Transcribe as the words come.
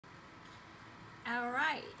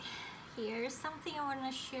Alright, here's something I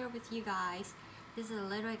want to share with you guys. This is a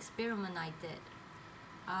little experiment I did.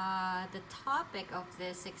 The topic of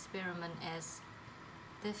this experiment is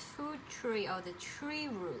the food tree or the tree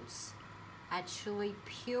roots actually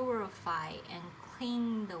purify and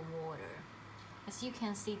clean the water. As you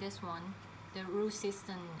can see, this one, the root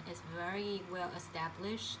system is very well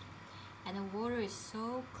established and the water is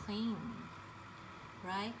so clean,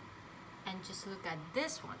 right? And just look at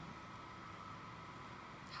this one,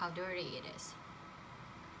 how dirty it is.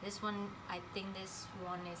 This one, I think this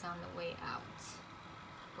one is on the way out,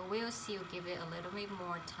 but we'll see. We'll give it a little bit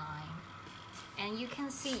more time. And you can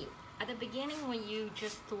see at the beginning when you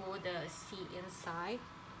just throw the seed inside,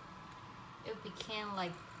 it became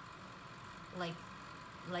like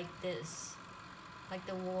this. Like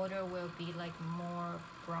the water will be like more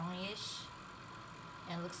brownish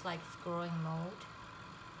and looks like it's growing mold.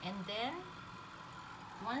 And then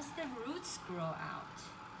once the roots grow out,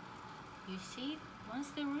 you see, once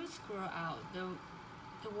the roots grow out,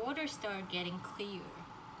 the water starts getting clear.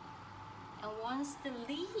 And once the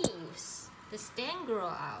leaves, the stem grow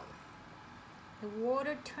out, the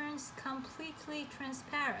water turns completely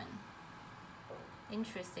transparent.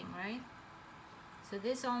 Interesting, right? So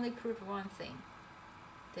this only proves one thing.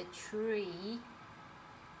 The tree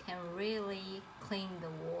can really clean the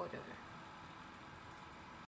water.